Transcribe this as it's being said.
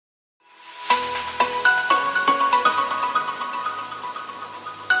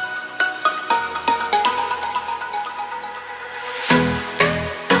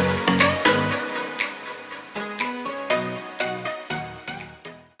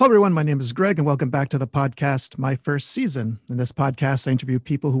Hello, everyone. My name is Greg, and welcome back to the podcast, My First Season. In this podcast, I interview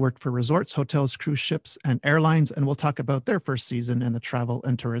people who worked for resorts, hotels, cruise ships, and airlines, and we'll talk about their first season in the travel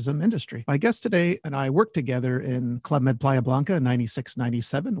and tourism industry. My guest today and I worked together in Club Med Playa Blanca in 96,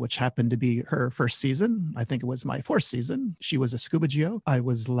 97, which happened to be her first season. I think it was my fourth season. She was a scuba geo. I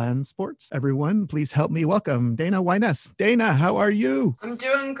was land sports. Everyone, please help me welcome Dana Wyness. Dana, how are you? I'm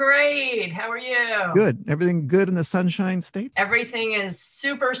doing great. How are you? Good. Everything good in the Sunshine State? Everything is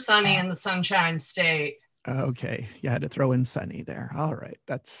super sunny in the Sunshine State. Okay, you had to throw in sunny there. All right,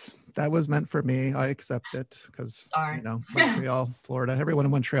 that was meant for me. I accept it because Montreal, Florida. Everyone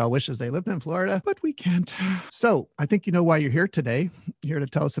in Montreal wishes they lived in Florida, but we can't. So I think you know why you're here today. You're here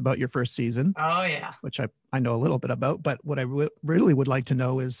to tell us about your first season. Oh yeah, which I know a little bit about. But what I really would like to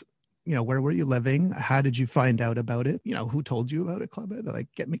know is, where were you living? How did you find out about it? Who told you about it, Club Ed? Like,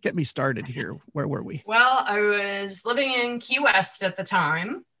 get me started here. Where were we? Well, I was living in Key West at the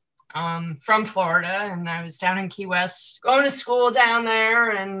time. From Florida, and I was down in Key West going to school down there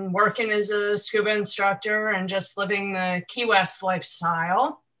and working as a scuba instructor and just living the Key West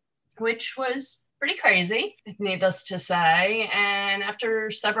lifestyle, which was pretty crazy, needless to say. And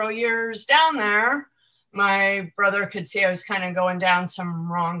after several years down there, my brother could see I was kind of going down some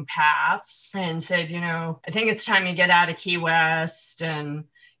wrong paths and said, I think it's time you get out of Key West, and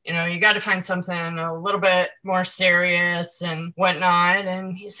you got to find something a little bit more serious and whatnot.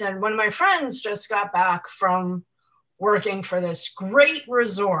 And he said, one of my friends just got back from working for this great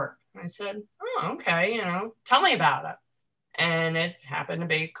resort. I said, oh, okay, tell me about it. And it happened to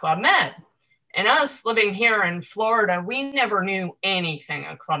be Club Med. And us living here in Florida, we never knew anything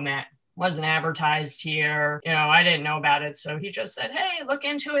of Club Med. Wasn't advertised here. I didn't know about it. So he just said, hey, look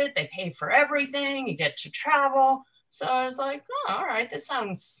into it. They pay for everything. You get to travel. So I was like, oh, all right, this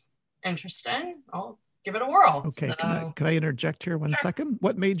sounds interesting. I'll give it a whirl. Okay, so, can I interject here one second?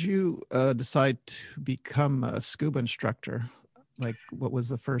 What made you decide to become a scuba instructor? Like, what was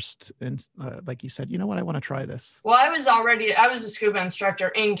the first, like you said, I want to try this? Well, I was a scuba instructor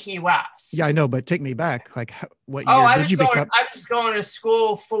in Key West. Yeah, I know, but take me back. Like, what year did you become? I was going to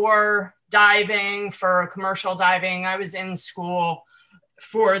school for diving, for commercial diving. I was in school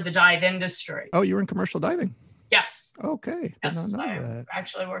for the dive industry. Oh, you were in commercial diving? Yes. Okay. Yes, I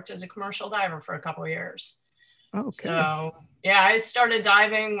actually worked as a commercial diver for a couple of years. Okay. So, yeah, I started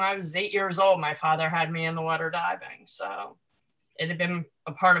diving when I was 8 years old. My father had me in the water diving. So it had been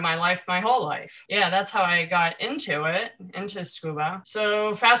a part of my life my whole life. Yeah, that's how I got into scuba.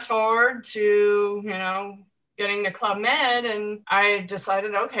 So fast forward to, getting to Club Med, and I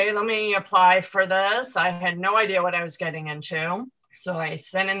decided, okay, let me apply for this. I had no idea what I was getting into. So I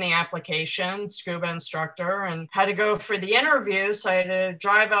sent in the application, scuba instructor, and had to go for the interview. So I had to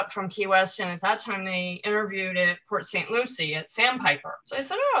drive up from Key West. And at that time, they interviewed at Port St. Lucie at Sandpiper. So I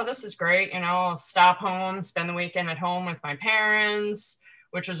said, oh, this is great. I'll stop home, spend the weekend at home with my parents,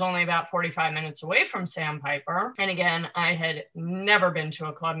 which was only about 45 minutes away from Sandpiper. And again, I had never been to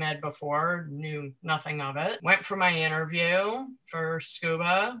a Club Med before, knew nothing of it. Went for my interview for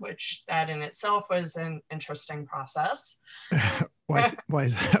scuba, which that in itself was an interesting process. Why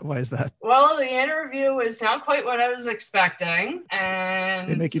is that? Well, the interview was not quite what I was expecting. And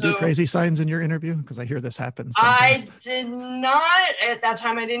they make you do crazy signs in your interview? Because I hear this happen sometimes. I did not, at that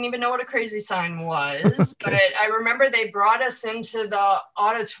time, I didn't even know what a crazy sign was. Okay. But I remember they brought us into the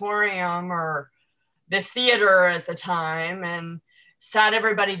auditorium or the theater at the time and sat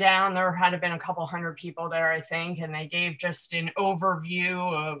everybody down. There had been a couple hundred people there, I think. And they gave just an overview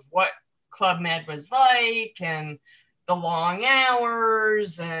of what Club Med was like and the long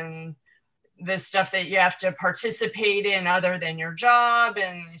hours and the stuff that you have to participate in other than your job.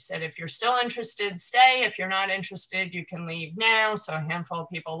 And they said, if you're still interested, stay. If you're not interested, you can leave now. So a handful of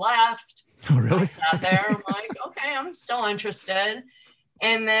people left. Oh, really? I sat there. I'm like, okay, I'm still interested.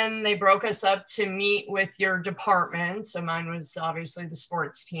 And then they broke us up to meet with your department. So mine was obviously the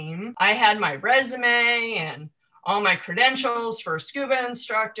sports team. I had my resume and all my credentials for a scuba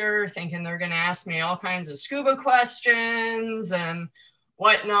instructor, thinking they're going to ask me all kinds of scuba questions and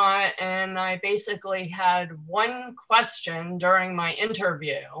whatnot. And I basically had one question during my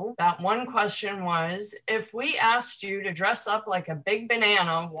interview. That one question was, if we asked you to dress up like a big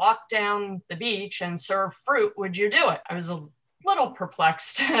banana, walk down the beach and serve fruit, would you do it? I was a little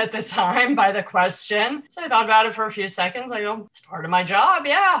perplexed at the time by the question. So I thought about it for a few seconds. I go, it's part of my job.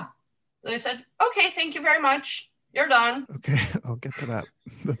 Yeah. So they said, okay, thank you very much. You're done. Okay, I'll get to that,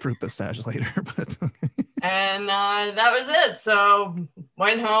 the fruit passage later. But okay. And that was it. So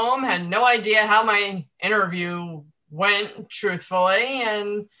went home, had no idea how my interview went, truthfully.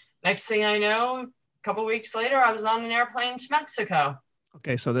 And next thing I know, a couple of weeks later, I was on an airplane to Mexico.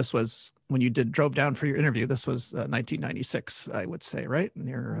 Okay, so this was when you drove down for your interview. This was 1996, I would say, right?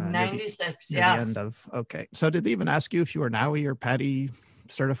 '96, near the end yes. of. Okay, so did they even ask you if you were NAUI or PADI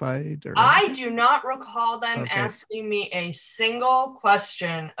certified or I anything? do not recall them Okay, asking me a single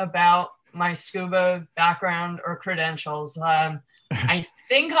question about my scuba background or credentials. I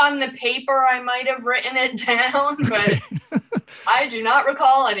think on the paper I might have written it down, okay. but I do not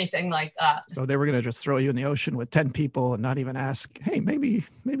recall anything like that. So they were going to just throw you in the ocean with 10 people and not even ask, hey, maybe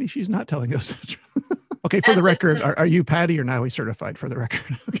she's not telling us the truth. Okay, for the At record, the are you PADI or NAUI certified for the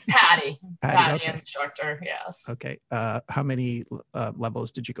record? Okay. PADI, PADI, PADI okay. instructor, yes. Okay. How many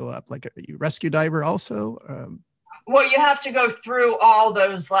levels did you go up? Like, are you rescue diver also? Well, you have to go through all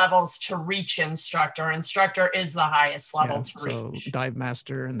those levels to reach instructor. Instructor is the highest level to so reach. dive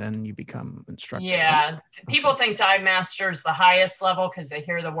master, and then you become instructor. Yeah, right? people Okay. think dive master is the highest level because they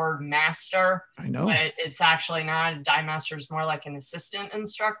hear the word master, I know. but it's actually not. Dive master is more like an assistant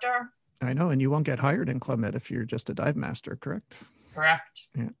instructor. I know. And you won't get hired in Club Med if you're just a dive master, correct? Correct.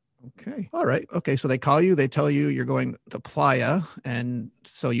 Yeah. Okay. All right. Okay. So they call you, they tell you you're going to Playa. And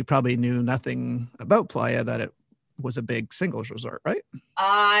so you probably knew nothing about Playa, that it was a big singles resort, right?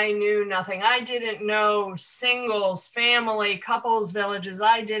 I knew nothing. I didn't know singles, family, couples villages.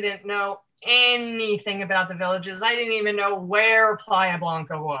 I didn't know anything about the villages. I didn't even know where Playa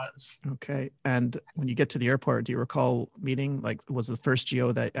Blanca was. Okay. And when you get to the airport, do you recall meeting, like, was the first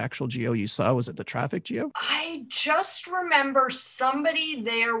geo, that actual geo you saw, was it the traffic geo? I just remember somebody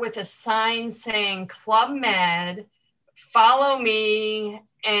there with a sign saying Club Med, follow me.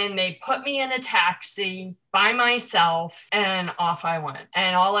 And they put me in a taxi by myself and off I went.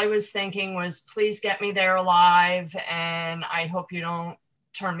 And all I was thinking was, please get me there alive. And I hope you don't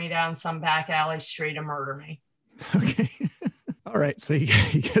turn me down some back alley street and murder me. Okay. All right. So you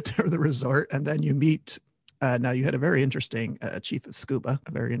get to the resort and then you meet. Now you had a very interesting chief of scuba,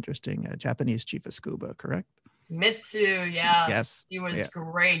 a very interesting Japanese chief of scuba, correct? Mitsu, yes. Yes. He was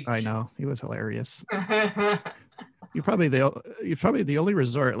great. I know. He was hilarious. You're probably the only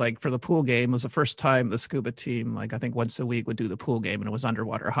resort, like, for the pool game. It was the first time the scuba team, like, I think once a week would do the pool game, and it was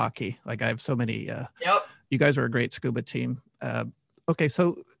underwater hockey. Like, I have so many. Yep. You guys were a great scuba team. Okay,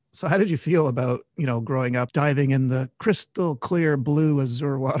 so how did you feel about, growing up diving in the crystal clear blue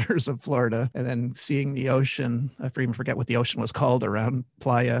azure waters of Florida and then seeing the ocean? I even forget what the ocean was called around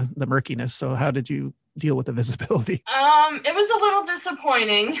Playa, the murkiness. So how did you deal with the visibility? It was a little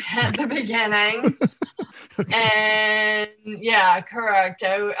disappointing at the beginning. Okay. And yeah, correct.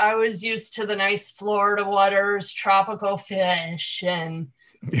 I was used to the nice Florida waters, tropical fish. And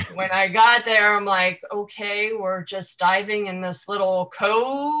when I got there, I'm like, okay, we're just diving in this little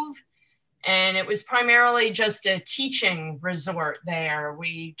cove. And it was primarily just a teaching resort there.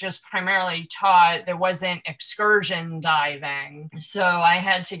 We just primarily taught, there wasn't excursion diving. So I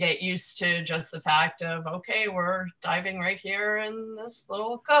had to get used to just the fact of, okay, we're diving right here in this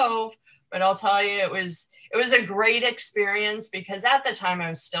little cove. But I'll tell you, it was a great experience because at the time I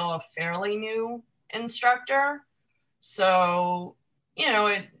was still a fairly new instructor. So,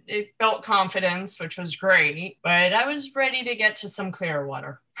 it built confidence, which was great, but I was ready to get to some clear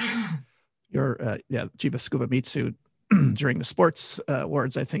water. Your chief of scuba Mitsu during the sports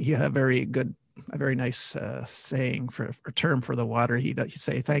awards, I think he had a very nice saying for term for the water. He'd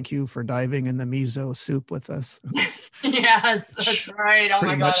say, "Thank you for diving in the miso soup with us." Yes, that's right. Oh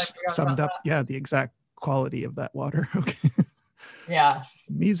my God, much summed up, the exact quality of that water. Okay. Yes.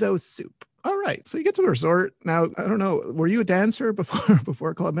 Miso soup. All right. So you get to the resort. Now, I don't know, were you a dancer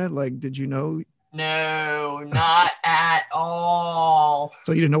before Club Med? Like, did you know? No, not at all.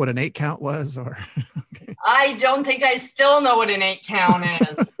 So you didn't know what an 8 count was, or? Okay. I don't think I still know what an 8 count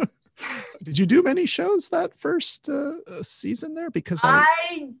is. Did you do many shows that first season there? Because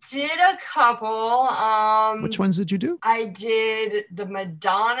I did a couple. Which ones did you do? I did the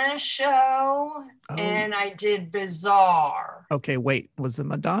Madonna show and I did Bizarre. Okay, wait. Was the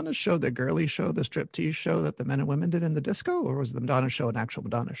Madonna show the girly show, the striptease show that the men and women did in the disco, or was the Madonna show an actual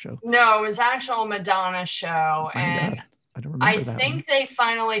Madonna show? No, it was actual Madonna show. Oh, and God. I don't remember that. I think they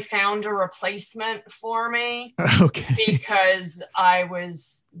finally found a replacement for me. Okay. Because I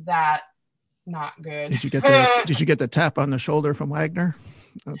was that not good. Did you get the tap on the shoulder from Wagner?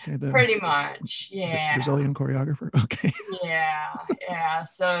 Okay. Pretty much. Yeah. Brazilian choreographer. Okay. Yeah.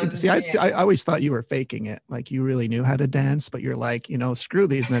 So see, I always thought you were faking it. Like, you really knew how to dance, but you're like, screw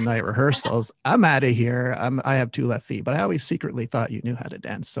these midnight rehearsals. I'm out of here. I have 2 left feet, but I always secretly thought you knew how to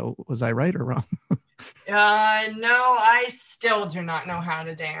dance. So was I right or wrong? No, I still do not know how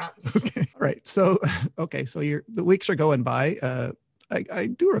to dance. Okay. All right. So, the weeks are going by. I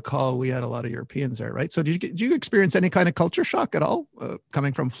do recall we had a lot of Europeans there, right? So did you experience any kind of culture shock at all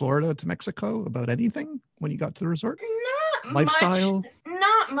coming from Florida to Mexico about anything when you got to the resort? Not Lifestyle?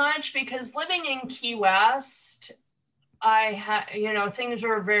 not much, because living in Key West, I had, things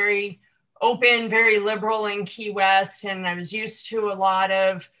were very open, very liberal in Key West, and I was used to a lot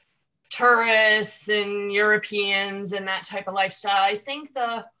of tourists and Europeans and that type of lifestyle. I think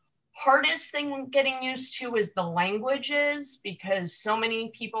the hardest thing getting used to was the languages, because so many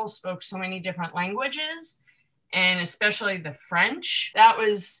people spoke so many different languages, and especially the French. That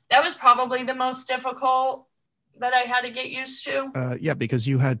was probably the most difficult that I had to get used to. Yeah, because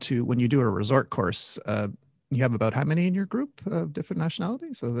you had to, when you do a resort course, you have about how many in your group of different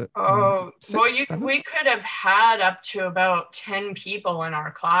nationalities? So that we could have had up to about 10 people in our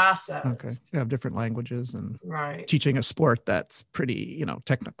classes. Okay, you have different languages, and right. Teaching a sport that's pretty,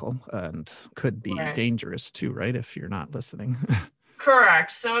 technical and could be Right. dangerous too, right? If you're not listening.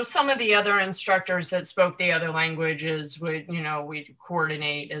 Correct. So some of the other instructors that spoke the other languages would, we'd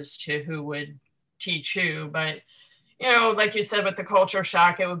coordinate as to who would teach who. But, like you said, with the culture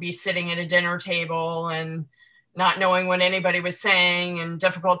shock, it would be sitting at a dinner table and not knowing what anybody was saying, and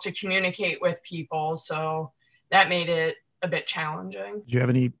difficult to communicate with people. So that made it a bit challenging. Did you have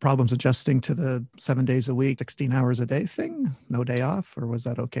any problems adjusting to the 7 days a week, 16 hours a day thing? No day off, or was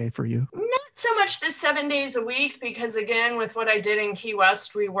that okay for you? Not so much the 7 days a week, because again, with what I did in Key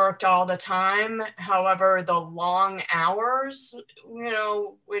West, we worked all the time. However, the long hours,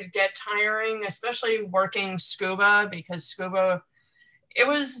 would get tiring, especially working scuba, because scuba, it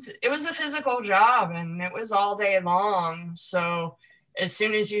was a physical job, and it was all day long. So as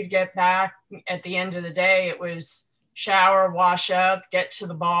soon as you'd get back at the end of the day, it was shower, wash up, get to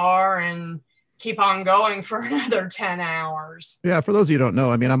the bar, and keep on going for another 10 hours. Yeah, for those of you who don't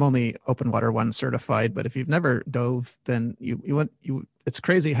know, I mean, I'm only open water 1 certified, but if you've never dove, then it's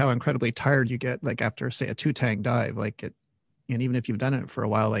crazy how incredibly tired you get, like after, say, a 2-tank dive. And even if you've done it for a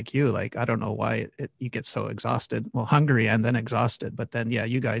while, like you, I don't know why you get so exhausted. Well, hungry and then exhausted. But then, yeah,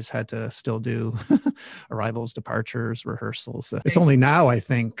 you guys had to still do arrivals, departures, rehearsals. It's only now, I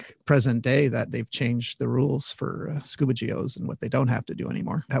think, present day, that they've changed the rules for scuba geos and what they don't have to do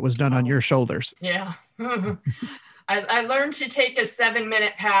anymore. That was done on your shoulders. Yeah. I learned to take a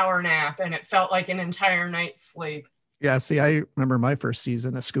 7-minute power nap, and it felt like an entire night's sleep. Yeah, see, I remember my first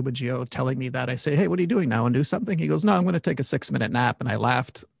season, a scuba geo telling me that. I say, hey, what are you doing now? And do something? He goes, no, I'm going to take a 6-minute nap. And I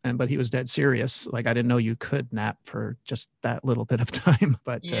laughed, but he was dead serious. Like, I didn't know you could nap for just that little bit of time.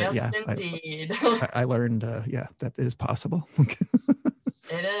 But yes, yeah, indeed. I learned, that is possible.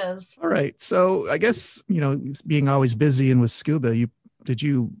 It is. All right. So I guess, being always busy and with scuba, did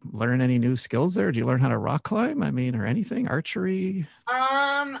you learn any new skills there? Did you learn how to rock climb? I mean, or anything, archery?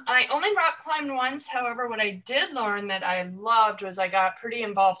 I only rock climbed once. However, what I did learn that I loved was I got pretty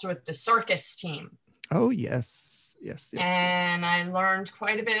involved with the circus team. Oh, yes. And I learned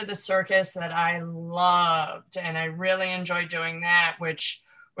quite a bit of the circus that I loved, and I really enjoyed doing that, which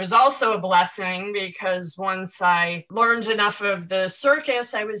was also a blessing, because once I learned enough of the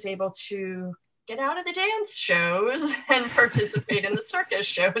circus, I was able to get out of the dance shows and participate in the circus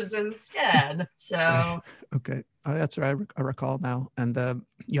shows instead. So okay, that's what I recall now. And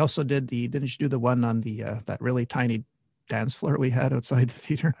you also didn't you do the one on the that really tiny dance floor we had outside the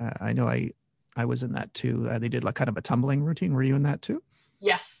theater? I know I was in that too. They did like kind of a tumbling routine. Were you in that too?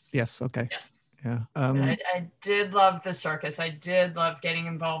 Yes. Okay. Yes. Yeah. I did love the circus. I did love getting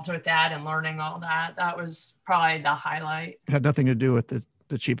involved with that and learning all that. That was probably the highlight. It had nothing to do with the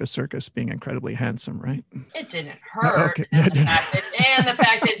chief of circus being incredibly handsome, right? It didn't hurt. Okay. And the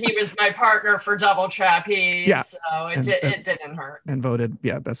fact that he was my partner for double trapeze. Yeah. So it didn't hurt. And voted,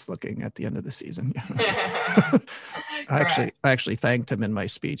 best looking at the end of the season. Yeah. I actually thanked him in my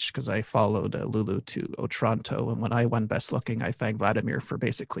speech, because I followed Lulu to Otranto, and when I won best looking, I thanked Vladimir for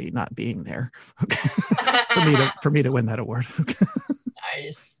basically not being there. for me to win that award.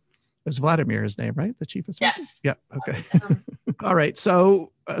 Nice. It was Vladimir his name, right? The chief of circus? Yes. Yeah. Okay. All right.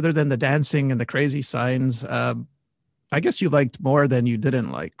 So other than the dancing and the crazy signs, I guess you liked more than you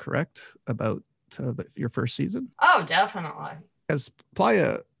didn't like, correct? About your first season? Oh, definitely. Because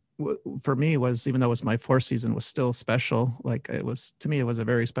Playa, for me, was, even though it was my 4th season, was still special. Like, it was, to me, it was a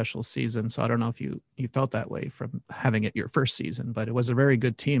very special season. So I don't know if you felt that way from having it your first season, but it was a very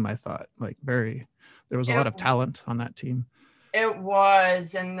good team, I thought. There was a lot of talent on that team. It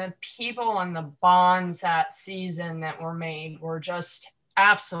was, and the people and the bonds that season that were made were just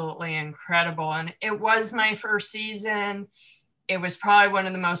absolutely incredible. And it was my first season. it was probably one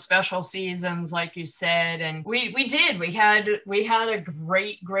of the most special seasons, like you said. And we had a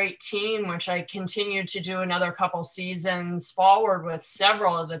great team, which I continued to do another couple seasons forward with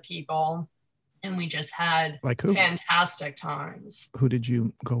several of the people. And we just had like who? Fantastic times. Who did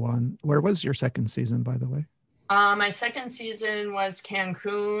you go on? Where was your second season, by the way? My second season was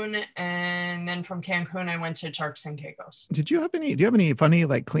Cancun, and then from Cancun, I went to Turks and Caicos. Do you have any funny,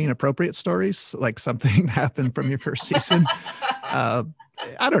 like clean, appropriate stories? Like something happened from your first season? I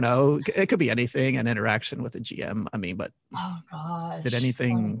don't know. It could be anything, an interaction with a GM. I mean, but oh gosh, did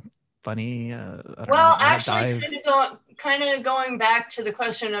anything funny? Actually, kind of going back to the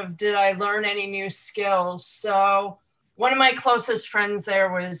question of did I learn any new skills? So one of my closest friends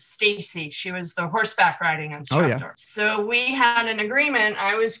there was Stacy. She was the horseback riding instructor. Oh, yeah. So we had an agreement.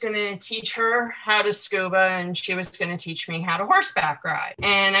 I was going to teach her how to scuba and she was going to teach me how to horseback ride.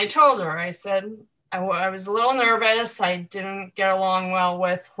 And I told her, I said, I was a little nervous. I didn't get along well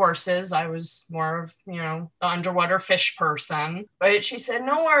with horses. I was more of, the underwater fish person. But she said,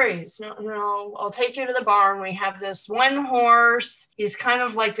 no worries. No, I'll take you to the barn. We have this one horse. He's kind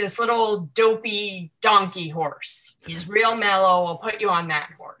of like this little dopey donkey horse. He's real mellow. I'll put you on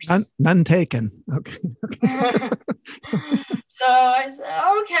that horse. None taken. Okay. So I said,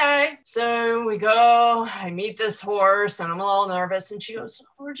 okay. So we go, I meet this horse and I'm a little nervous. And she goes,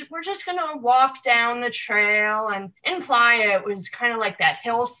 we're just going to walk down the trail. And in Playa, it was kind of like that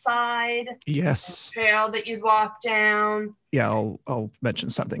hillside. Yes. Trail that you'd walk down. Yeah, I'll mention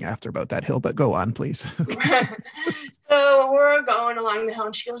something after about that hill, but go on, please. So we're going along the hill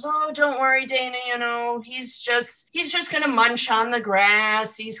and she goes, oh, don't worry, Dana. He's just going to munch on the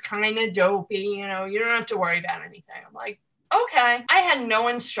grass. He's kind of dopey. You don't have to worry about anything. I'm like, okay. I had no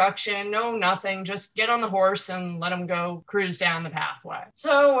instruction, no nothing, just get on the horse and let him go cruise down the pathway.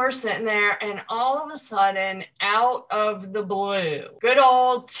 So we're sitting there and all of a sudden, out of the blue, good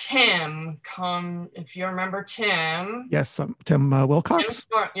old Tim if you remember Tim. Yes, Tim Wilcox.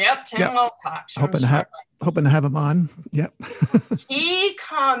 Tim Wilcox. Hoping to have him on. Yep. He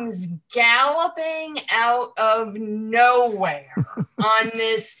comes galloping out of nowhere on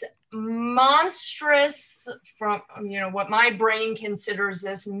this monstrous, from what my brain considers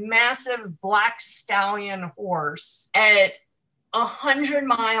this massive black stallion horse at 100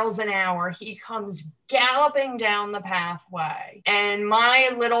 miles an hour. He comes galloping down the pathway, and my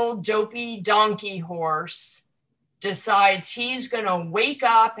little dopey donkey horse decides he's going to wake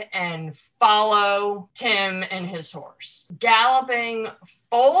up and follow Tim and his horse. Galloping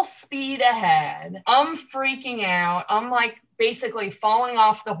full speed ahead. I'm freaking out. I'm like basically falling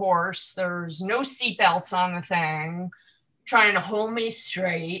off the horse. There's no seatbelts on the thing, trying to hold me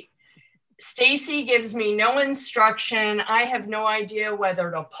straight. Stacy gives me no instruction. I have no idea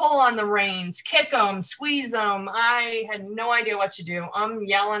whether to pull on the reins, kick them, squeeze them. I had no idea what to do. I'm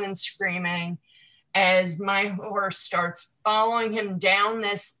yelling and screaming as my horse starts following him down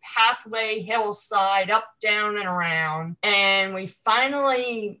this pathway, hillside, up, down, and around. And we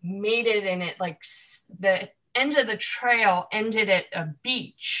finally made it, and it like the end of the trail ended at a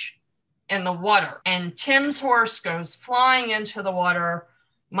beach in the water. And Tim's horse goes flying into the water.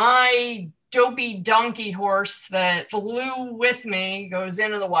 My dopey donkey horse that flew with me goes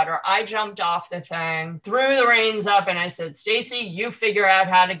into the water. I jumped off the thing, threw the reins up, and I said, Stacy, you figure out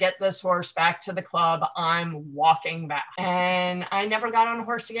how to get this horse back to the club. I'm walking back. And I never got on a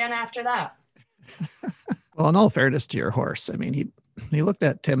horse again after that. Well, in all fairness to your horse, I mean, he looked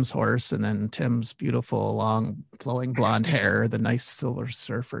at Tim's horse and then Tim's beautiful, long, flowing blonde hair, the nice Silver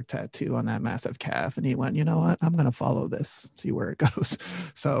Surfer tattoo on that massive calf. And he went, you know what? I'm going to follow this, see where it goes.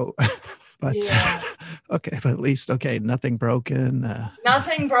 So, but yeah. Okay, but at least, nothing broken.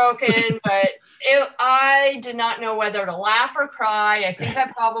 Nothing broken, but I did not know whether to laugh or cry. I think I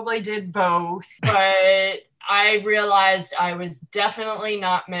probably did both, but I realized I was definitely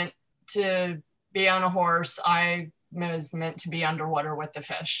not meant to be on a horse. I was meant to be underwater with the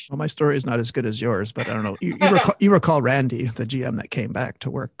fish. Well, my story is not as good as yours, but I don't know. You recall Randy, the GM that came back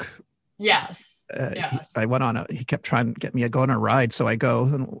to work? Yes. Yes. He kept trying to get me to go on a ride. So I go,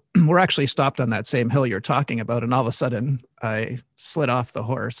 and we're actually stopped on that same hill you're talking about. And all of a sudden I slid off the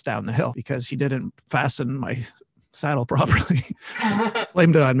horse down the hill because he didn't fasten my saddle properly.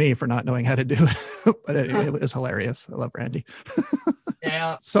 Blamed it on me for not knowing how to do it. But anyway, it was hilarious. I love Randy.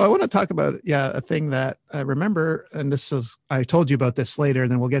 Yeah. So I want to talk about, a thing that I remember, and I told you about this later,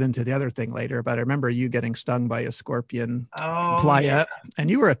 and then we'll get into the other thing later, but I remember you getting stung by a scorpion in Playa, yeah. And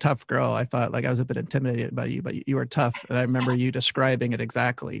you were a tough girl. I thought, I was a bit intimidated by you, but you were tough. And I remember you describing it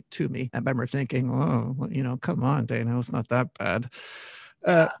exactly to me. I remember thinking, come on, Dana, it's not that bad.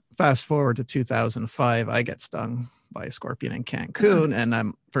 Fast forward to 2005, I get stung by a scorpion in Cancun.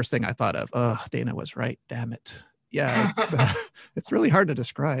 And first thing I thought of, oh, Dana was right. Damn it. Yeah, it's really hard to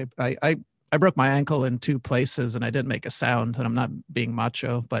describe. I broke my ankle in 2 places and I didn't make a sound, and I'm not being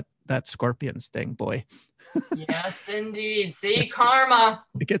macho, but that scorpion sting, boy. Yes, indeed. See, karma.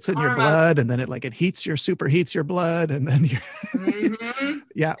 It gets in your blood, and then it superheats your blood, and then you're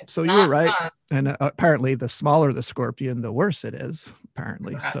yeah. So you were right. Fun. And apparently the smaller the scorpion, the worse it is,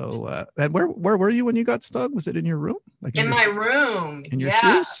 apparently. Correct. So and where were you when you got stung? Was it in your room? Like in my room. In your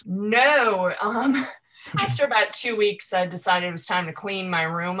shoes? No. After about 2 weeks, I decided it was time to clean my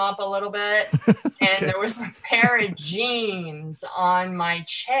room up a little bit. And there was a pair of jeans on my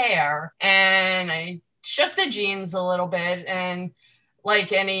chair, and I shook the jeans a little bit. And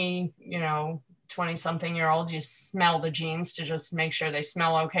like any, 20-something-year-old, you smell the jeans to just make sure they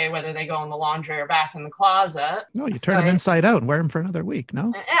smell okay, whether they go in the laundry or back in the closet. No, you turn them inside out and wear them for another week,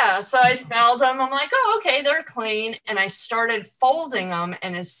 no? Yeah, so I smelled them. I'm like, oh, okay, they're clean. And I started folding them.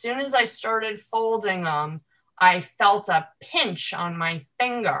 And as soon as I started folding them, I felt a pinch on my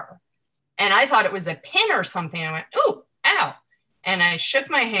finger. And I thought it was a pin or something. I went, ooh, ow. And I shook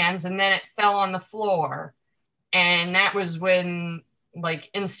my hands, and then it fell on the floor. And that was when, like,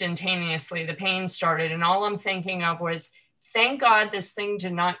 instantaneously the pain started. And all I'm thinking of was, thank God this thing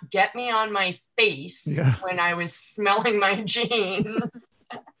did not get me on my face when I was smelling my jeans.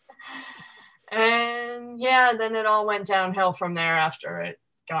 And yeah, then it all went downhill from there after it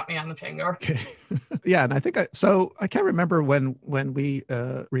got me on the finger. Okay. Yeah. And I think I can't remember when we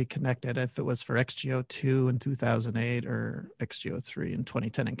reconnected, if it was for XGO2 in 2008 or XGO3 in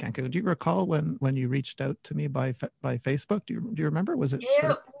 2010 in Cancun. Do you recall when you reached out to me by Facebook? Do you remember? Was it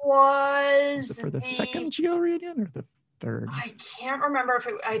for the second Geo reunion or the third? I can't remember if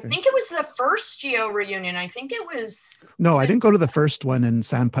I think it was the first Geo reunion. I think it was. No, I didn't go to the first one in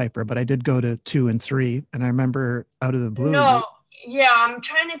Sandpiper, but I did go to 2 and 3. And I remember out of the blue. No. Yeah, I'm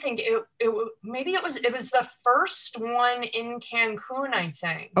trying to think. Maybe it was the first one in Cancun, I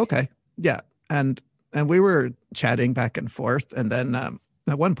think. Okay, yeah, and we were chatting back and forth, and then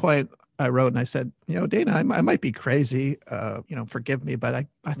at one point I wrote and I said, Dana, I might be crazy, forgive me, but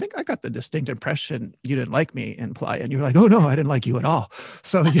I think I got the distinct impression you didn't like me in Playa, and you're like, oh no, I didn't like you at all.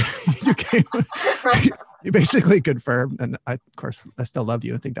 So you came. You basically confirmed, and of course I still love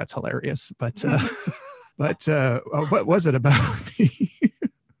you and think that's hilarious, but. But what was it about me?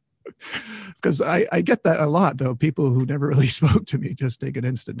 Because I get that a lot, though. People who never really spoke to me just take an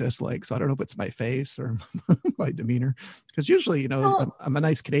instant dislike. So I don't know if it's my face or my demeanor. Because usually, I'm a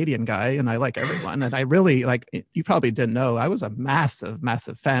nice Canadian guy and I like everyone. And I really, you probably didn't know, I was a massive,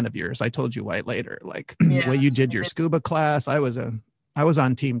 massive fan of yours. I told you why later. Like the way you did your scuba class, I was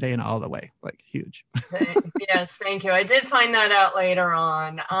on Team Dana all the way, like huge. Yes, thank you. I did find that out later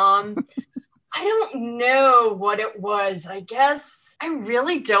on. I don't know what it was. I guess I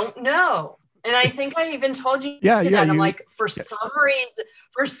really don't know. And I think I even told you that. I'm like, for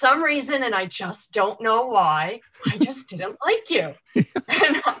some reason, and I just don't know why, I just didn't like you.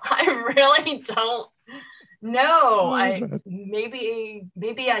 And I really don't know.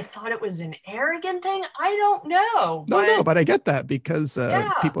 Maybe I thought it was an arrogant thing. I don't know. But I get that because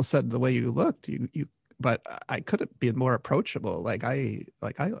people said the way you looked, but I could have been more approachable. I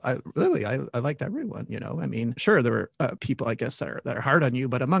liked everyone, I mean, sure, there were people, I guess, that are hard on you,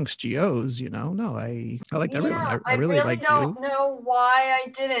 but amongst GOs, no, I liked everyone. I really liked you. I don't know why I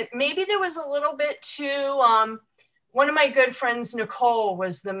didn't. Maybe there was a little bit too, one of my good friends, Nicole,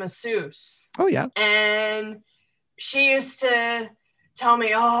 was the masseuse. Oh, yeah. And she used to tell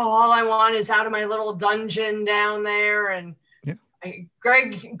me, all I want is out of my little dungeon down there. And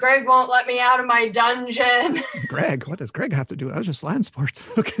Greg won't let me out of my dungeon. Greg? What does Greg have to do? I was just land sports.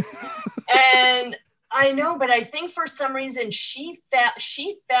 Okay. And I know, but I think for some reason she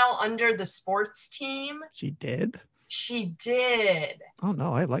fell under the sports team. She did? She did. Oh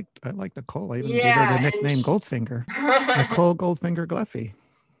no, I liked Nicole. I even gave her the nickname Goldfinger. Nicole Goldfinger Gluffy.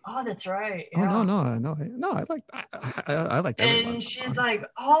 Oh, that's right. Yeah. Oh no! I liked everyone. And she's like,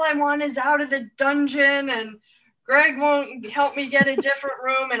 all I want is out of the dungeon, and Greg won't help me get a different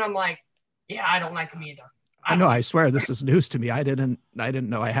room. And I'm like, yeah, I don't like him either. I know. I swear this is news to me. I didn't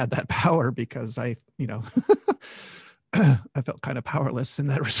know I had that power because I felt kind of powerless in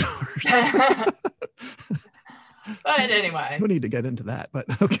that resort. But anyway, no need to get into that, but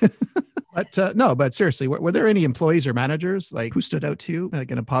okay. But no, but seriously, were there any employees or managers who stood out to you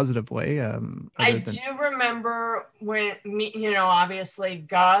in a positive way? Do remember when obviously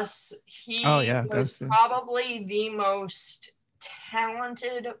Gus, he was probably the most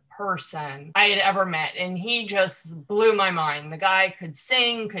talented person I had ever met. And he just blew my mind. The guy could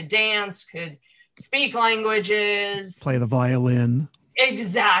sing, could dance, could speak languages, play the violin.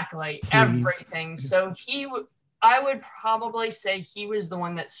 Exactly. Please. Everything. So I would probably say he was the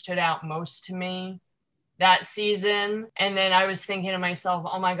one that stood out most to me that season. And then I was thinking to myself,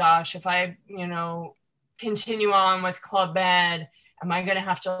 oh my gosh, if I, continue on with Club Med, am I going to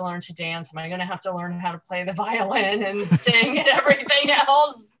have to learn to dance? Am I going to have to learn how to play the violin and sing and everything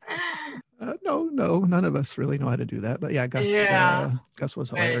else? No, none of us really know how to do that. But yeah, Gus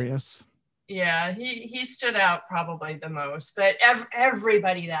was hilarious. Yeah, he stood out probably the most. But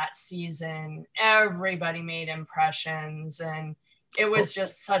everybody that season, everybody made impressions, and it was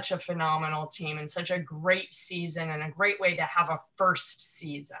just such a phenomenal team and such a great season and a great way to have a first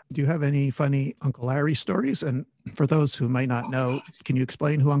season. Do you have any funny Uncle Larry stories? And for those who might not know, can you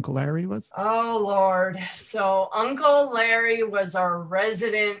explain who Uncle Larry was? Oh, Lord. So Uncle Larry was our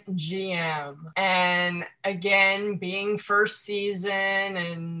resident GM. And again, being first season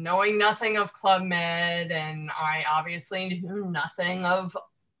and knowing nothing of Club Med, and I obviously knew nothing of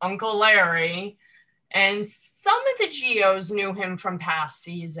Uncle Larry. And some of the GOs knew him from past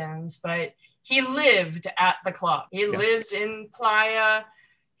seasons, but he lived at the club. He lived in Playa.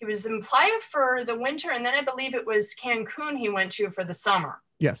 He was in Playa for the winter, and then I believe it was Cancun he went to for the summer.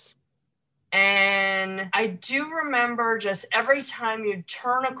 Yes. And I do remember just every time you'd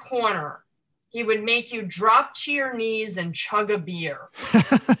turn a corner, he would make you drop to your knees and chug a beer.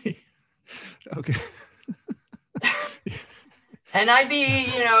 Okay. And I'd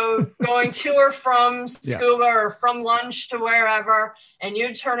be, going to or from scuba or from lunch to wherever, and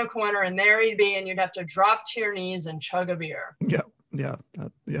you'd turn a corner and there he'd be, and you'd have to drop to your knees and chug a beer. Yeah.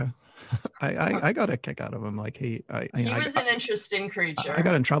 I got a kick out of him. Like he was an interesting creature. I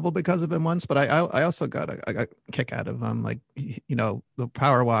got in trouble because of him once, but I also got a kick out of him. Like, the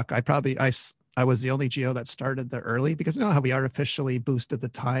power walk, I was the only GO that started there early, because you know how we artificially boosted the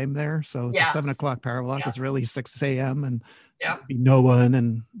time there. So the 7 o'clock power walk was really 6 a.m. and be no one.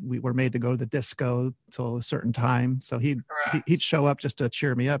 And we were made to go to the disco till a certain time. So he'd show up just to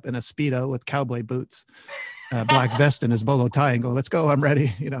cheer me up in a Speedo with cowboy boots, black vest and his bolo tie, and go, let's go. I'm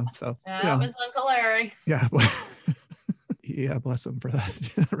ready. So that was Uncle Larry. Yeah. Yeah. Bless him for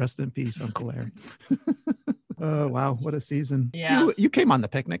that. Rest in peace, Uncle Larry. Oh, wow. What a season. Yes. You came on the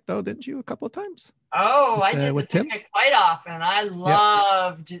picnic, though, didn't you, a couple of times? Oh, I did the picnic quite often. I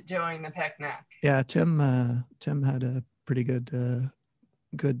loved doing the picnic. Yeah, Tim had a pretty good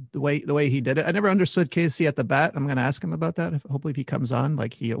the way he did it. I never understood Casey at the Bat. I'm going to ask him about that. Hopefully if he comes on,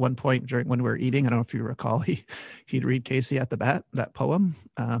 like he at one point when we were eating, I don't know if you recall, he'd read Casey at the Bat, that poem.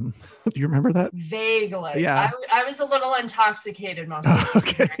 Do you remember that? Vaguely. Yeah. I was a little intoxicated most of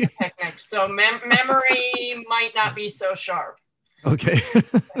the picnic, so memory might not be so sharp. Okay.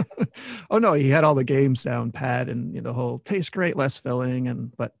 Oh no, he had all the games down pat, and the whole tastes great, less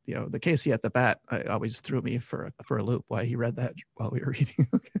filling, but the Casey at the Bat always threw me for a loop why he read that while we were eating.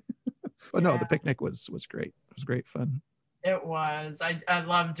 But no, the picnic was great. It was great fun. It was. I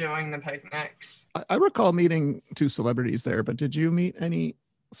love doing the picnics. I recall meeting 2 celebrities there, but did you meet any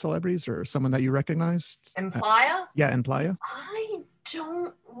celebrities or someone that you recognized? In Playa? Yeah, in Playa. I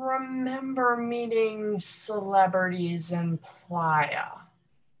don't remember meeting celebrities in Playa.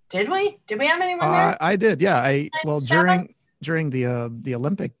 Did we? Did we have anyone there? I did. Yeah. During the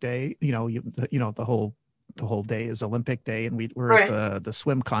Olympic day, the whole day is Olympic day, and we were at the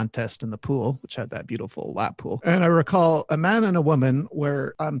swim contest in the pool, which had that beautiful lap pool. And I recall a man and a woman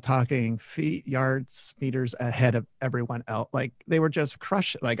where I'm talking feet, yards, meters ahead of everyone else. Like they were just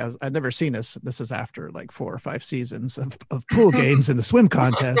crushing. Like I'd never seen this. This is after like 4 or 5 seasons of pool games in the swim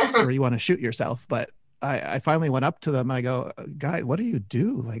contest where you want to shoot yourself. But I finally went up to them. And I go, guy, what do you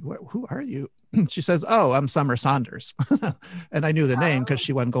do? Like, who are you? She says, oh, I'm Summer Saunders. And I knew the name because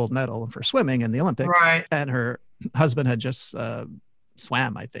she won gold medal for swimming in the Olympics. Right. And her husband had just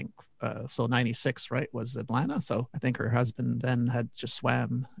swam, I think. So 96, right, was Atlanta. So I think her husband then had just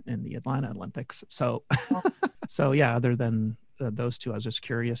swam in the Atlanta Olympics. So, yeah, other than those 2, I was just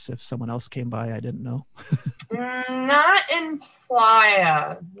curious if someone else came by. I didn't know. Not in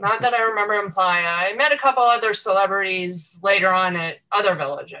Playa. Not that I remember in Playa. I met a couple other celebrities later on at other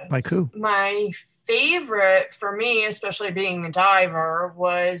villages. Like who? My favorite for me, especially being a diver,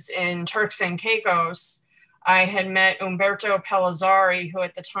 was in Turks and Caicos. I had met Umberto Pellizzari, who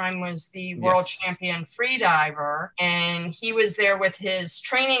at the time was the world champion free diver, and he was there with his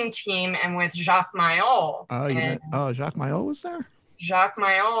training team and with Jacques Mayol. Jacques Mayol was there? Jacques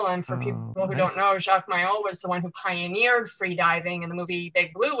Mayol, and for people who don't know, Jacques Mayol was the one who pioneered free diving, and the movie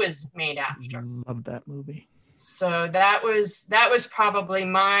Big Blue was made after. Love that movie. So that was probably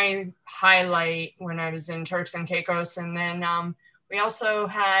my highlight when I was in Turks and Caicos. And then We also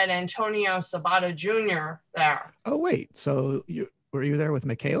had Antonio Sabato Jr. there. Oh, wait. So were you there with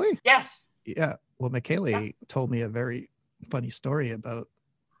Michele? Yes. Yeah. Well, Michele Yes. told me a very funny story about,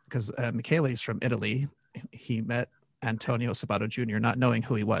 because Michele's from Italy. He met Antonio Sabato Jr. not knowing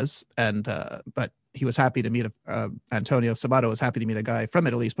who he was, and but he was happy to meet Antonio Sabato was happy to meet a guy from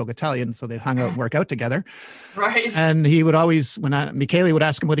Italy, spoke Italian, so they'd hung out and work out together. Right. And he would always, when Michele would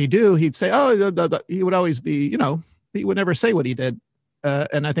ask him what he'd do, he'd say, "Oh," he would always be, he would never say what he did.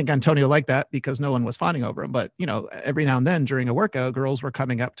 And I think Antonio liked that because no one was fawning over him. But, every now and then during a workout, girls were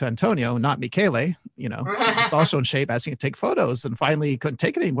coming up to Antonio, not Michele, also in shape, asking to take photos. And finally, he couldn't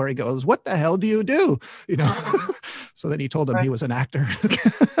take it anymore. He goes, "What the hell do you do?" So then he told him he was an actor.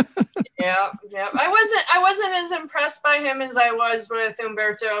 Yeah. I wasn't as impressed by him as I was with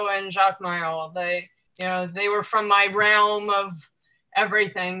Umberto and Jacques Mayol. They were from my realm of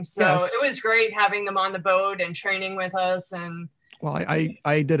everything. So Yes. It was great having them on the boat and training with us. And well,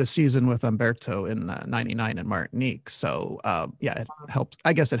 I did a season with Umberto in '99 in Martinique. So it helps.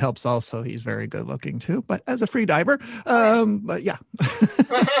 I guess it helps also. He's very good looking too, but as a free diver. But yeah.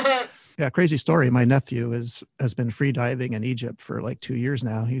 Yeah, crazy story. My nephew has been free diving in Egypt for like 2 years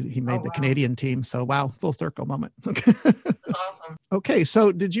now. He made the Canadian team. So wow, full circle moment. That's awesome. Okay,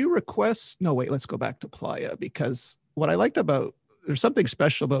 so did you request? No, wait, let's go back to Playa, because what I liked about, there's something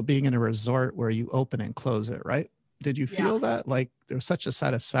special about being in a resort where you open and close it, right? Did you feel that like there's such a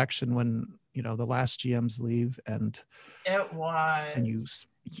satisfaction when the last GMs leave and it was, and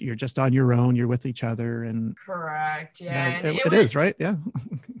you're just on your own, you're with each other, and correct, yeah, it is right, yeah.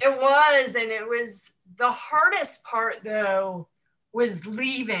 It was, and it was the hardest part though was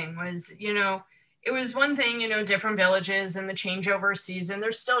leaving. It was one thing, different villages and the changeover season.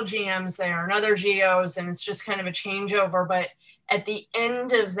 There's still GMs there and other GOs, and it's just kind of a changeover, but at the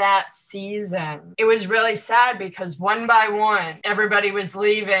end of that season, it was really sad because one by one, everybody was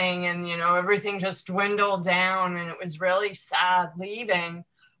leaving and, everything just dwindled down, and it was really sad leaving.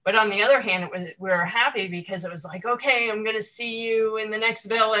 But on the other hand, we were happy because it was like, okay, I'm going to see you in the next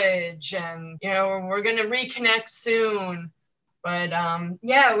village and, we're going to reconnect soon. But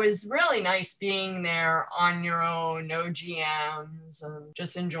it was really nice being there on your own, no GMs, and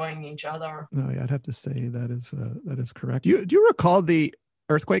just enjoying each other. No, yeah, I'd have to say that is correct. Do you recall the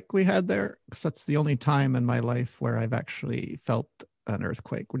earthquake we had there? Because that's the only time in my life where I've actually felt an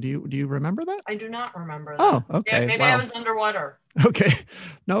earthquake. Do you remember that? I do not remember that. Oh, okay. Yeah, maybe I was underwater. Okay.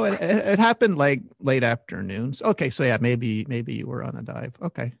 No, it happened like late afternoons. Okay, so yeah, maybe you were on a dive.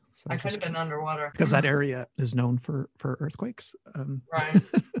 Okay. So I could have been underwater. Because that area is known for earthquakes. Right.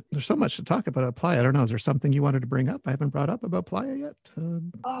 There's so much to talk about Playa. I don't know. Is there something you wanted to bring up I haven't brought up about Playa yet?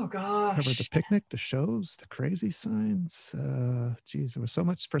 Oh, gosh. Covered the picnic, the shows, the crazy signs. Geez, there was so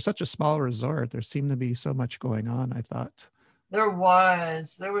much. For such a small resort, there seemed to be so much going on, I thought. There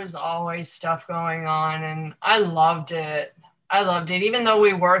was always stuff going on, and I loved it. Even though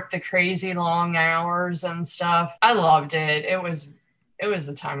we worked the crazy long hours and stuff, I loved it. It was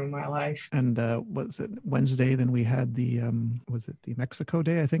the time of my life. And was it Wednesday? Then we had was it the Mexico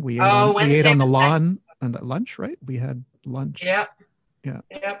Day? I think we ate on the lawn and at lunch, right? We had lunch. Yep. Yeah.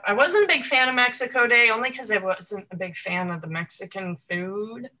 Yep. I wasn't a big fan of Mexico Day, only because I wasn't a big fan of the Mexican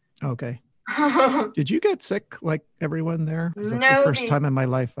food. Okay. Did you get sick like everyone there? Because that's the first time in my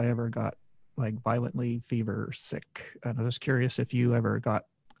life I ever got like violently fever sick. And I was curious if you ever got,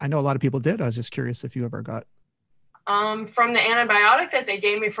 I know a lot of people did. I was just curious if you ever got. From the antibiotic that they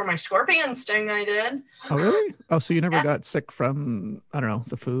gave me for my scorpion sting, I did. Oh, really? Oh, so you never got sick from, I don't know,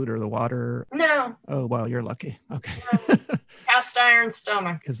 the food or the water? No. Oh, wow, you're lucky. Okay. Cast iron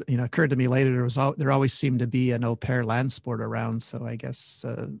stomach. Because, it occurred to me later, there always seemed to be an au pair land sport around. So I guess,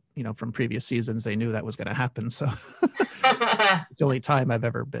 from previous seasons, they knew that was going to happen. So it's the only time I've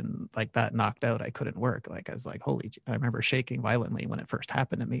ever been like that knocked out. I couldn't work. Like I was like, I remember shaking violently when it first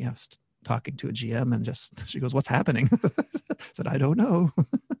happened to me. I was talking to a GM and she goes, "What's happening?" I said, "I don't know."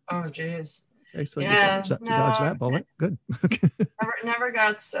 Oh, geez. Okay, so you dodged that bullet. Good. Never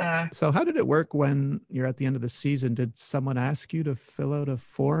got sick. So how did it work when you're at the end of the season? Did someone ask you to fill out a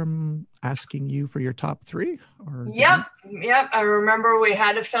form asking you for your top three? Or Yep. I remember we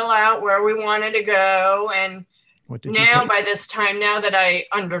had to fill out where we wanted to go. And by this time, now that I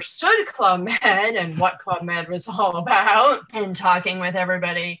understood Club Med and what Club Med was all about and talking with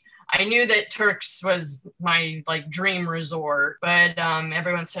everybody, I knew that Turks was my dream resort, but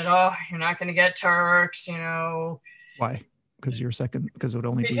everyone said, "Oh, you're not going to get Turks," Why? Because you're second? Because it would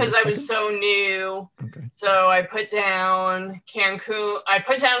only be because I was so new. Okay. So I put down Cancun. I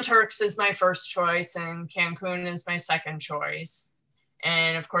put down Turks as my first choice, and Cancun is my second choice.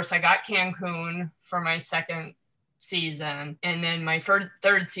 And of course, I got Cancun for my second season. And then my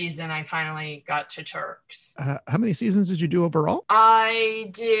third season, I finally got to Turks. How many seasons did you do overall? I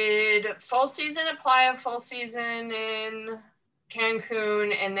did full season at Playa, full season in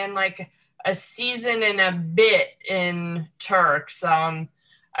Cancun, and then like a season and a bit in Turks.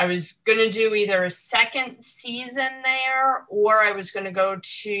 I was going to do either a second season there or I was going to go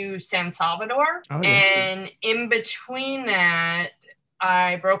to San Salvador. Oh, yeah. And in between that,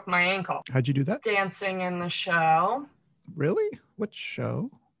 I broke my ankle. How'd you do that? Dancing in the show. Really? What show?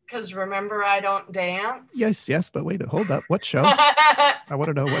 Because remember, I don't dance. Yes, but wait, hold up. What show? I want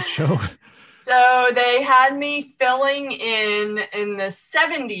to know what show. So they had me filling in the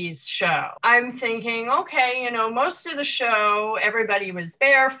 70s show. I'm thinking, okay, most of the show, everybody was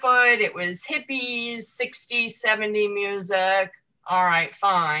barefoot. It was hippies, 60s, 70s music. All right,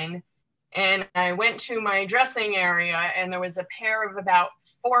 fine. And I went to my dressing area and there was a pair of about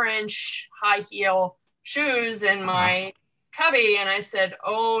 4-inch high heel shoes in my cubby. And I said,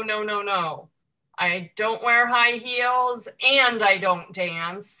 oh, no. I don't wear high heels and I don't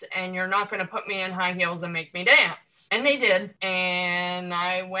dance, and you're not going to put me in high heels and make me dance. And they did. And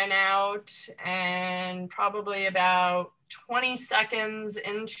I went out, and probably about 20 seconds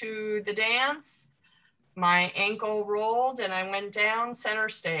into the dance, my ankle rolled and I went down center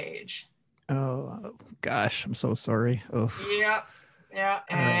stage. Oh, gosh, I'm so sorry. Oh. Yeah.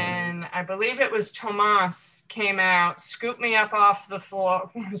 And I believe it was Tomas came out, scooped me up off the floor,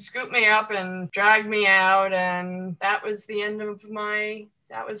 scooped me up and dragged me out. And that was the end of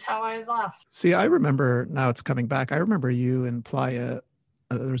that was how I left. See, I remember, now it's coming back. I remember you in Playa.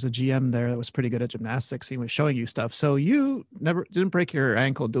 There was a GM there that was pretty good at gymnastics. He was showing you stuff. So you never didn't break your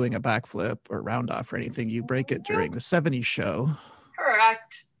ankle doing a backflip or round off or anything. You break it during the 70s show.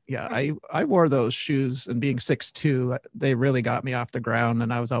 Correct. Yeah, I wore those shoes, and being 6'2", they really got me off the ground,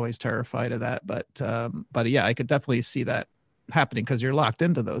 and I was always terrified of that. But yeah, I could definitely see that happening because you're locked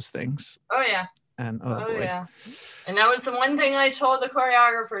into those things. Oh yeah. And oh boy. Yeah. And that was the one thing I told the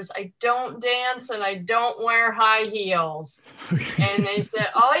choreographers: I don't dance and I don't wear high heels. Okay. And they said,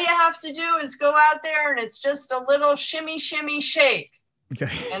 all you have to do is go out there, and it's just a little shimmy, shimmy, shake.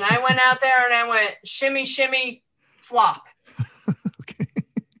 Okay. And I went out there and I went shimmy, shimmy, flop.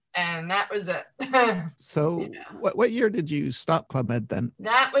 And that was it. So yeah. What year did you stop Club Med then?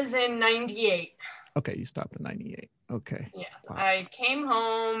 That was in 98. Okay, you stopped in 98. Okay. Yeah, wow. I came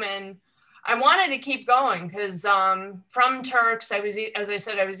home and I wanted to keep going because from Turks, as I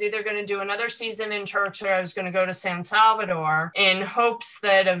said, I was either going to do another season in Turks or I was going to go to San Salvador in hopes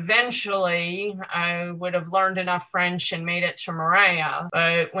that eventually I would have learned enough French and made it to Marea.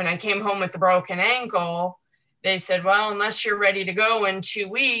 But when I came home with the broken ankle, they said, well, unless you're ready to go in 2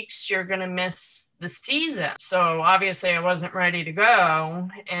 weeks, you're going to miss the season. So obviously I wasn't ready to go.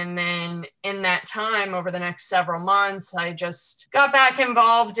 And then in that time, over the next several months, I just got back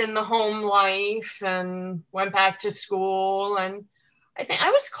involved in the home life and went back to school. And I think I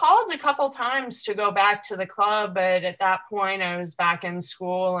was called a couple times to go back to the club, but at that point I was back in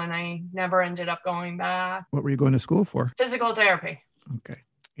school and I never ended up going back. What were you going to school for? Physical therapy. Okay.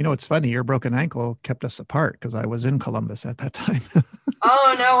 You know, it's funny, your broken ankle kept us apart because I was in Columbus at that time.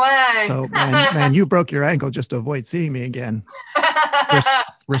 Oh, no way. So, man, you broke your ankle just to avoid seeing me again.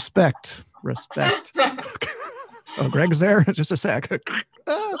 Respect. Oh, Greg's there? Just a sec.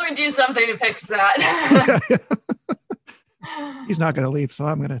 Let me do something to fix that. He's not going to leave, so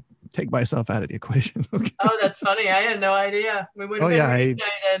I'm going to take myself out of the equation. Okay. Oh, that's funny. I had no idea. We would have been reunited.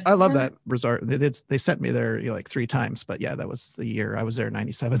 I love that resort. They sent me there like 3 times, but yeah, that was the year I was there,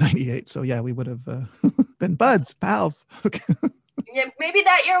 97, 98. So yeah, we would have been buds, pals. Okay. Yeah, maybe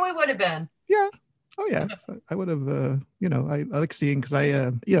that year we would have been. Yeah. Oh yeah. So I would have, I like seeing, because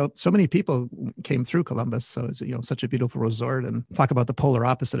I, so many people came through Columbus. So it's, such a beautiful resort, and talk about the polar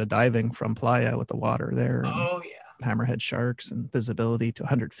opposite of diving from Playa with the water there. Oh yeah. Hammerhead sharks and visibility to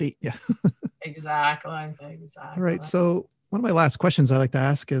 100 feet. Yeah. Exactly. All right. So one of my last questions I like to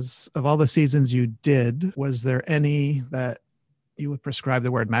ask is, of all the seasons you did, was there any that you would prescribe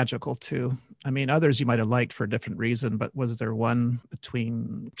the word magical to? I mean, others you might have liked for a different reason, but was there one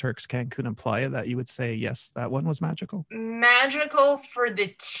between Turks, Cancun, and Playa that you would say, yes, that one was magical? Magical for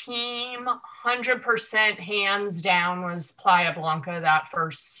the team, 100% hands down, was Playa Blanca that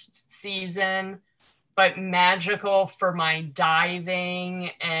first season. But magical for my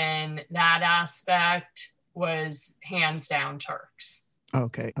diving and that aspect was hands down Turks.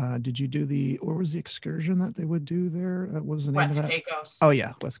 Okay. Did you do what was the excursion that they would do there? What was the name of West that? Caicos. Oh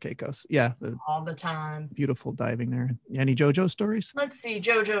yeah, West Caicos. Yeah, the All the time. beautiful diving there. Any JoJo stories? Let's see,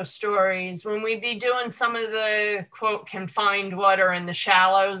 JoJo stories. When we'd be doing some of the quote confined water in the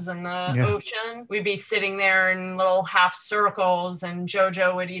shallows in the Yeah. ocean, we'd be sitting there in little half circles, and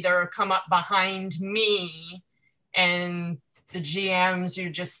JoJo would either come up behind me, and the GMs, you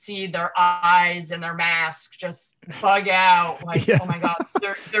just see their eyes and their mask just bug out like, Yeah. oh my God,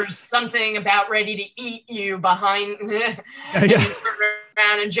 there's something about ready to eat you behind. Yeah. And you turn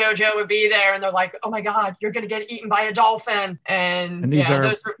around and JoJo would be there, and they're like, oh my God, you're going to get eaten by a dolphin. And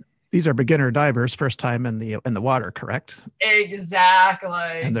these are beginner divers, first time in the water, correct?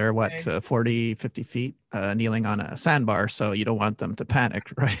 Exactly. And they're what, 40, 50 feet kneeling on a sandbar. So you don't want them to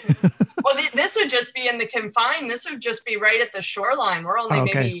panic, right? Well, this would just be in the confine. This would just be right at the shoreline. We're only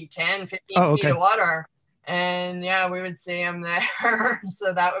maybe 10, 15 feet of water. And yeah, we would see them there.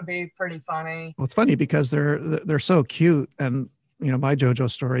 So that would be pretty funny. Well, it's funny because they're so cute. And, my JoJo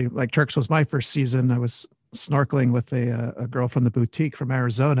story, like Turks was my first season. I was snorkeling with a girl from the boutique from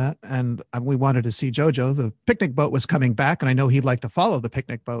Arizona, and we wanted to see JoJo. The picnic boat was coming back, and I know he'd like to follow the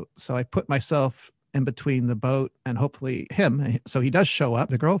picnic boat. So I put myself in between the boat and hopefully him. So he does show up.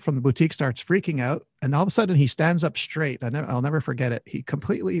 The girl from the boutique starts freaking out, and all of a sudden he stands up straight. I'll never forget it. He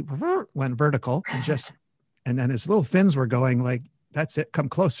completely went vertical and then his little fins were going like, that's it, come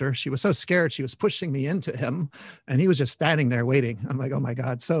closer. She was so scared. She was pushing me into him, and he was just standing there waiting. I'm like, oh my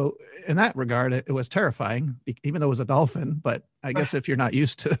God. So in that regard, it was terrifying, even though it was a dolphin. But I guess if you're not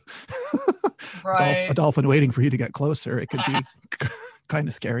used to a dolphin waiting for you to get closer, it could be kind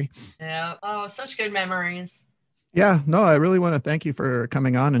of scary. Yeah. Oh, such good memories. Yeah, no, I really want to thank you for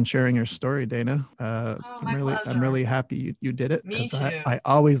coming on and sharing your story, Dana. I'm really happy you did it. Me too. I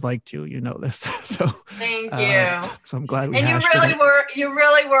always liked you. You know this. So thank you. So I'm glad we and you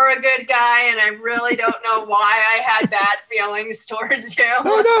really were a good guy, and I really don't know why I had bad feelings towards you.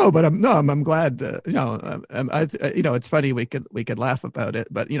 No, but I'm glad. It's funny we could laugh about it,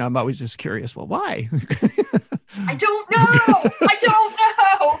 but I'm always just curious. Well, why? I don't know.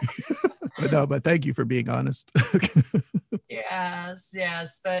 But thank you for being honest.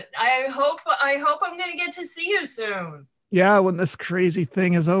 Yes. But I hope I'm going to get to see you soon. Yeah, when this crazy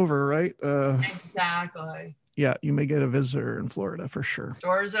thing is over, right? Exactly. Yeah, you may get a visitor in Florida for sure.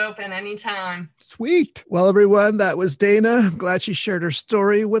 Doors open anytime. Sweet. Well, everyone, that was Dana. I'm glad she shared her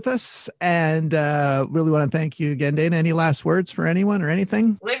story with us, and really want to thank you again, Dana. Any last words for anyone or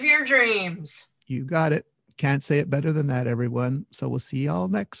anything? Live your dreams. You got it. Can't say it better than that, everyone. So we'll see y'all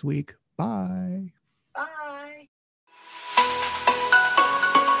next week. Bye.